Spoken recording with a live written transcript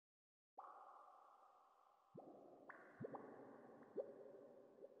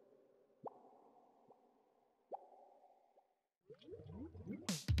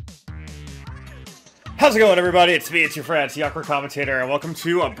How's it going, everybody? It's me, it's your friend, Yakra Commentator, and welcome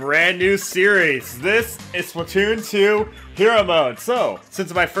to a brand new series. This is Splatoon 2 Hero Mode. So,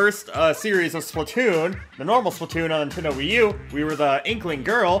 since my first series of Splatoon, the normal Splatoon on Nintendo Wii U, we were the Inkling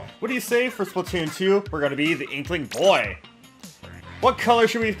Girl. What do you say for Splatoon 2? We're going to be the Inkling Boy. What color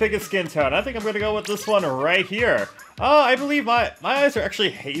should we pick as skin tone? I think I'm going to go with this one right here. I believe my eyes are actually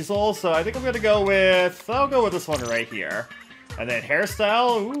hazel, so I think I'm going to go with... I'll go with this one right here. And then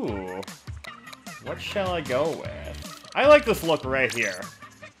hairstyle, ooh... What shall I go with? I like this look right here.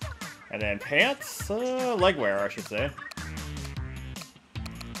 And then pants? Leg wear, I should say.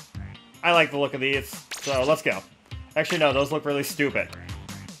 I like the look of these, so let's go. Actually, no, those look really stupid.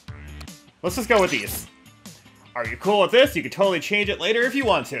 Let's just go with these. Are you cool with this? You can totally change it later if you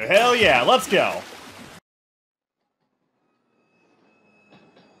want to. Hell yeah, let's go!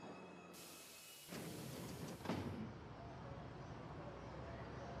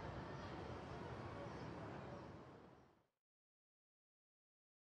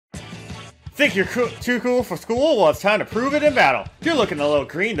 Think you're too cool for school? Well, it's time to prove it in battle. You're looking a little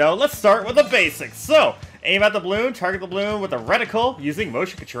green, though. Let's start with the basics. So, aim at the balloon, target the balloon with a reticle using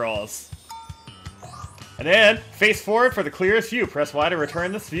motion controls. And then, face forward for the clearest view. Press Y to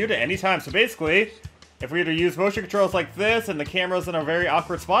return this view to any time. So basically, if we were to use motion controls like this and the camera's in a very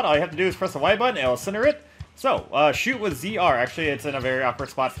awkward spot, all you have to do is press the Y button and it'll center it. So, shoot with ZR. Actually, it's in a very awkward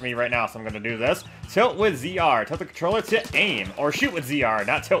spot for me right now, so I'm going to do this. Tilt with ZR. Tilt the controller to aim. Or shoot with ZR,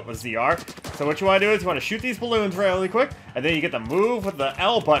 not tilt with ZR. So what you want to do is you want to shoot these balloons really quick, and then you get the move with the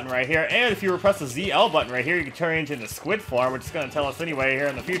L button right here. And if you press the ZL button right here, you can change into squid form, which is going to tell us anyway here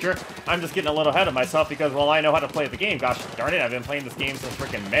in the future. I'm just getting a little ahead of myself because, well, I know how to play the game. Gosh darn it, I've been playing this game since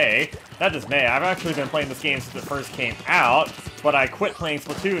freaking May. Not just May, I've actually been playing this game since it first came out, but I quit playing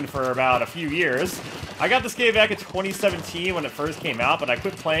Splatoon for about a few years. I got this game back in 2017 when it first came out, but I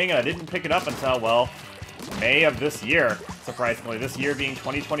quit playing and I didn't pick it up until, well, May of this year, surprisingly. This year being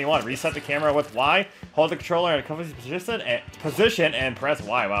 2021. Reset the camera with Y, hold the controller in a comfortable position, and press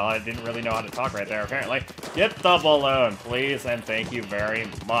Y. Well, I didn't really know how to talk right there, apparently. Get the balloon, please, and thank you very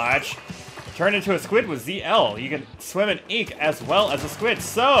much. Turn into a squid with ZL. You can swim in ink as well as a squid.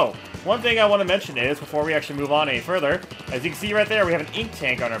 So, one thing I want to mention is, before we actually move on any further, as you can see right there, we have an ink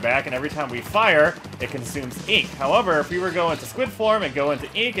tank on our back, and every time we fire, it consumes ink. However, if we were to go into squid form and go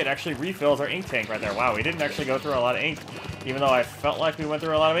into ink, it actually refills our ink tank right there. Wow, we didn't actually go through a lot of ink, even though I felt like we went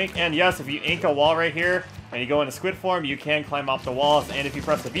through a lot of ink. And yes, if you ink a wall right here, and you go into squid form, you can climb up the walls, and if you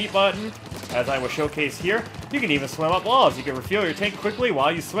press the B button, as I will showcase here, you can even swim up walls. You can refill your tank quickly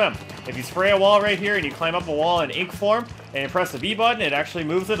while you swim. If you spray a wall right here and you climb up a wall in ink form, and you press the B button, it actually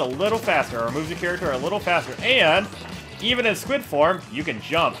moves it a little faster, or moves your character a little faster. And even in squid form, you can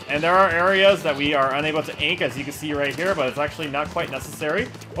jump. And there are areas that we are unable to ink, as you can see right here, but it's actually not quite necessary.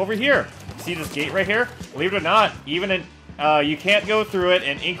 Over here, see this gate right here? Believe it or not, even in you can't go through it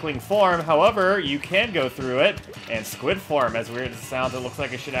in Inkling form. However, you can go through it in squid form. As weird as it sounds, it looks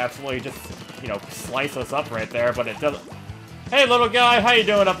like it should absolutely just, you know, slice us up right there, but it doesn't. Hey, little guy, how you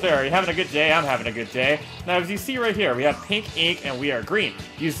doing up there? Are you having a good day? I'm having a good day. Now, as you see right here, we have pink ink and we are green.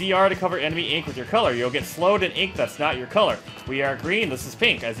 Use ZR to cover enemy ink with your color. You'll get slowed in ink that's not your color. We are green, this is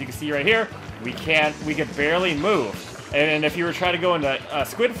pink. As you can see right here, we can barely move. And if you were trying to go into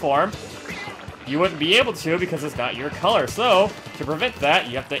squid form, you wouldn't be able to because it's not your color. So, to prevent that,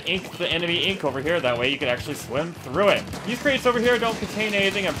 you have to ink the enemy ink over here. That way you can actually swim through it. These crates over here don't contain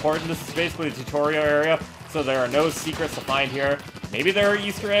anything important. This is basically the tutorial area, so there are no secrets to find here. Maybe there are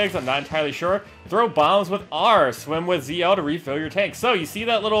Easter eggs, I'm not entirely sure. Throw bombs with R. Swim with ZL to refill your tank. So, you see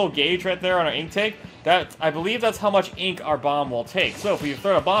that little gauge right there on our ink tank? I believe that's how much ink our bomb will take. So, if we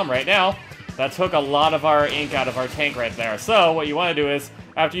throw a bomb right now, that took a lot of our ink out of our tank right there. So, what you want to do is,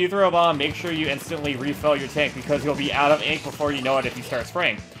 after you throw a bomb, make sure you instantly refill your tank because you'll be out of ink before you know it if you start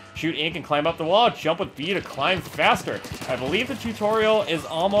spraying. Shoot ink and climb up the wall. Jump with B to climb faster. I believe the tutorial is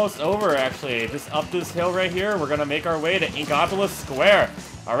almost over, actually. Just up this hill right here, we're going to make our way to Inkopolis Square.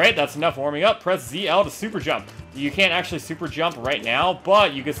 Alright, that's enough warming up. Press ZL to super jump. You can't actually super jump right now,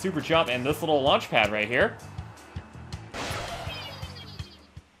 but you can super jump in this little launch pad right here.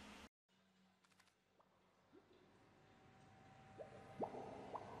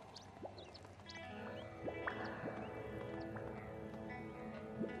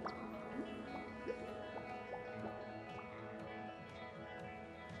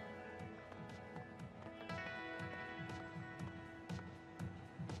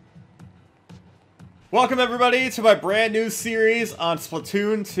 Welcome everybody to my brand new series on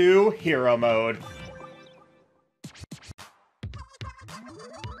Splatoon 2 Hero Mode.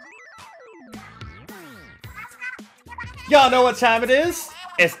 Y'all know what time it is?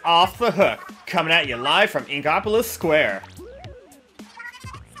 It's Off the Hook, coming at you live from Inkopolis Square.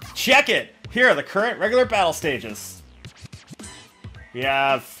 Check it! Here are the current regular battle stages. We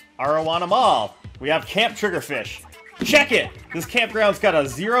have Arowana Mall. We have Camp Triggerfish. Check it! This campground's got a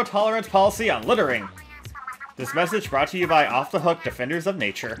zero tolerance policy on littering. This message brought to you by Off the Hook Defenders of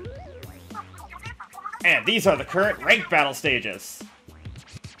Nature. And these are the current ranked battle stages.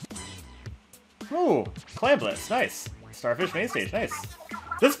 Ooh, Clam Blitz, nice. Starfish main stage, nice.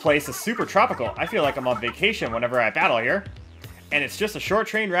 This place is super tropical. I feel like I'm on vacation whenever I battle here. And it's just a short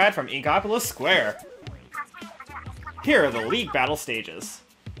train ride from Inkopolis Square. Here are the league battle stages.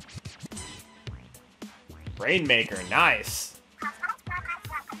 Rainmaker, nice.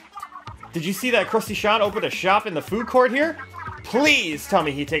 Did you see that Krusty Sean opened a shop in the food court here? Please tell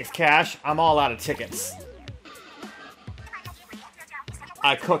me he takes cash. I'm all out of tickets.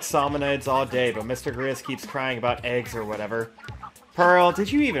 I cook salmonids all day, but Mr. Grizz keeps crying about eggs or whatever. Pearl,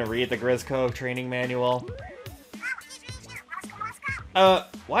 did you even read the Grizzco training manual?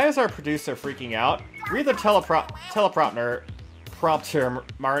 Why is our producer freaking out? Read the teleprompter.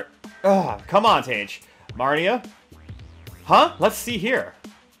 Come on, Tage. Marnia? Huh? Let's see here.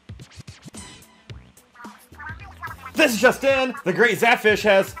 This just in! The Great Zapfish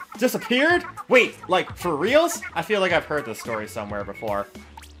has disappeared? Wait, like, for reals? I feel like I've heard this story somewhere before.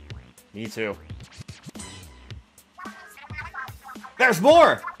 Me too. There's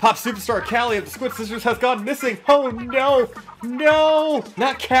more! Pop Superstar Callie of the Squid Sisters has gone missing! Oh no! No!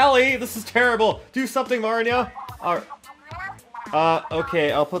 Not Callie! This is terrible! Do something, Marnia!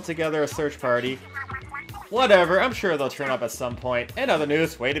 Okay, I'll put together a search party. Whatever, I'm sure they'll turn up at some point. In other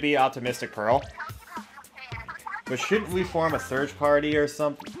news, way to be optimistic, Pearl. But shouldn't we form a search party or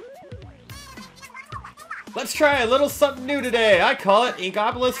something? Let's try a little something new today. I call it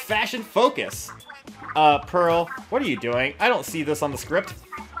Inkopolis Fashion Focus. Pearl, what are you doing? I don't see this on the script.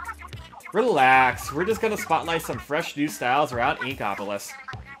 Relax, we're just gonna spotlight some fresh new styles around Inkopolis.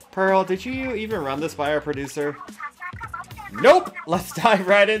 Pearl, did you even run this by our producer? Nope! Let's dive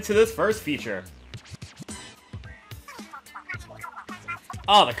right into this first feature.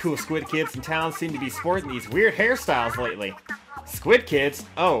 All the cool squid kids in town seem to be sporting these weird hairstyles lately. Squid kids?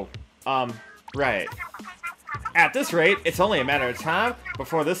 Oh, right. At this rate, it's only a matter of time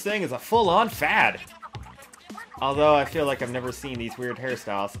before this thing is a full-on fad. Although I feel like I've never seen these weird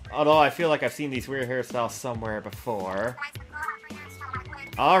hairstyles. Although I feel like I've seen these weird hairstyles somewhere before.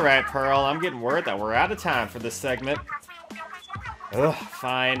 Alright, Pearl, I'm getting word that we're out of time for this segment. Ugh,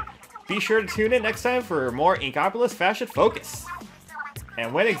 fine. Be sure to tune in next time for more Inkopolis Fashion Focus.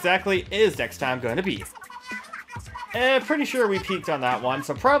 And when exactly is next time going to be? Pretty sure we peaked on that one,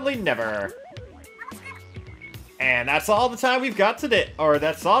 so probably never. And that's all the time we've got today. Or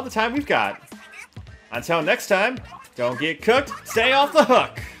that's all the time we've got. Until next time, don't get cooked, stay off the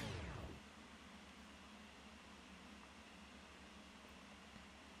hook!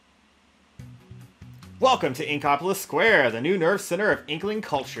 Welcome to Inkopolis Square, the new nerve center of Inkling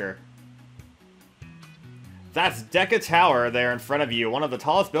culture. That's Deca Tower there in front of you, one of the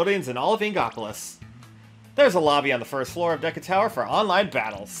tallest buildings in all of Inkopolis. There's a lobby on the first floor of Deca Tower for online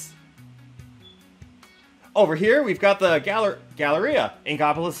battles. Over here, we've got the Galleria,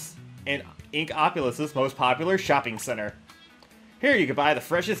 Inkopolis' most popular shopping center. Here you can buy the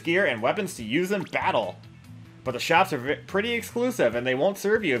freshest gear and weapons to use in battle. But the shops are pretty exclusive and they won't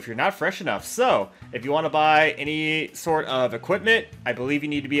serve you if you're not fresh enough. So, if you want to buy any sort of equipment, I believe you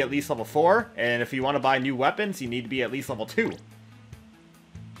need to be at least level 4. And if you want to buy new weapons, you need to be at least level 2.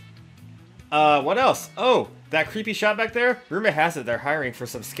 What else? Oh, that creepy shop back there? Rumor has it they're hiring for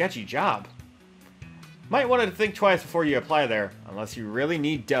some sketchy job. Might want to think twice before you apply there, unless you really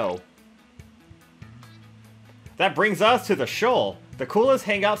need dough. That brings us to the Shoal, the coolest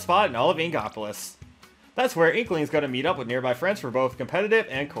hangout spot in all of Inkopolis. That's where Inkling's going to meet up with nearby friends for both competitive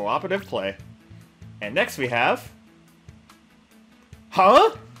and cooperative play. And next we have...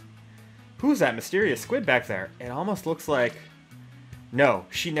 Huh? Who's that mysterious squid back there? It almost looks like... No,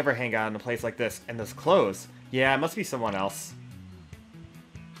 she'd never hang out in a place like this, and those clothes. Yeah, it must be someone else.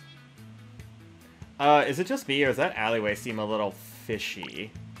 Is it just me, or does that alleyway seem a little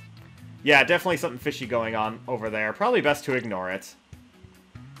fishy? Yeah, definitely something fishy going on over there. Probably best to ignore it.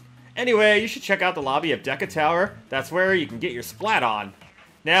 Anyway, you should check out the lobby of Deca Tower. That's where you can get your splat on.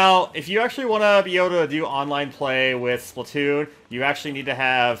 Now, if you actually want to be able to do online play with Splatoon, you actually need to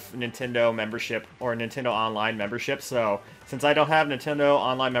have Nintendo membership or Nintendo Online membership. So, since I don't have Nintendo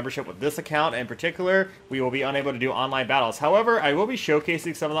Online membership with this account in particular, we will be unable to do online battles. However, I will be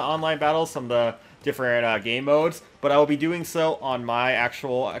showcasing some of the online battles, some of the different game modes, but I will be doing so on my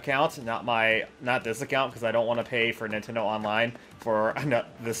actual account, not this account, because I don't want to pay for Nintendo Online for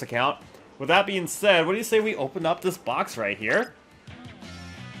this account. With that being said, what do you say we open up this box right here?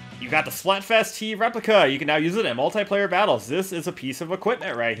 You got the Splatfest T replica. You can now use it in multiplayer battles. This is a piece of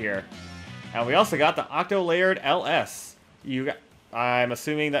equipment right here. And we also got the Octo-Layered LS. I'm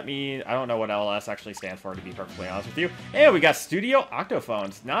assuming that means... I don't know what LS actually stands for, to be perfectly honest with you. And we got Studio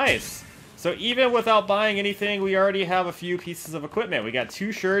Octophones. Nice. So even without buying anything, we already have a few pieces of equipment. We got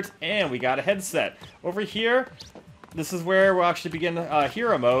 2 shirts, and we got a headset. Over here, this is where we'll actually begin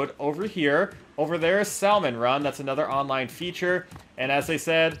Hero Mode. Over here. Over there is Salmon Run. That's another online feature. And as they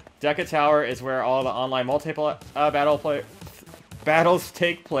said, Deca Tower is where all the online battles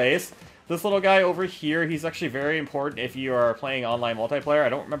take place. This little guy over here, he's actually very important if you are playing online multiplayer. I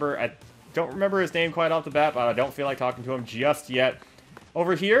don't remember his name quite off the bat, but I don't feel like talking to him just yet.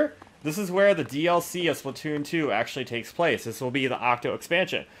 Over here, this is where the DLC of Splatoon 2 actually takes place. This will be the Octo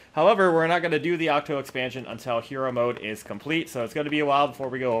expansion. However, we're not going to do the Octo expansion until Hero Mode is complete, so it's going to be a while before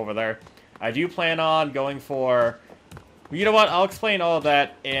we go over there. I do plan on going for... You know what? I'll explain all of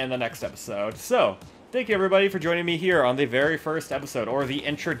that in the next episode. So, thank you everybody for joining me here on the very first episode, or the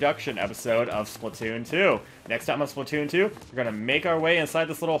introduction episode of Splatoon 2. Next time on Splatoon 2, we're going to make our way inside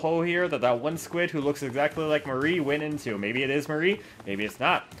this little hole here that one squid who looks exactly like Marie went into. Maybe it is Marie, maybe it's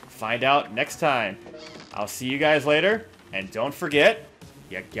not. Find out next time. I'll see you guys later, and don't forget,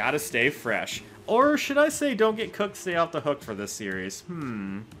 you gotta stay fresh. Or should I say don't get cooked, stay off the hook for this series?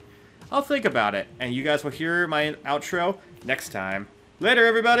 I'll think about it, and you guys will hear my outro next time. Later,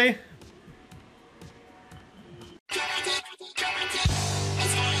 everybody!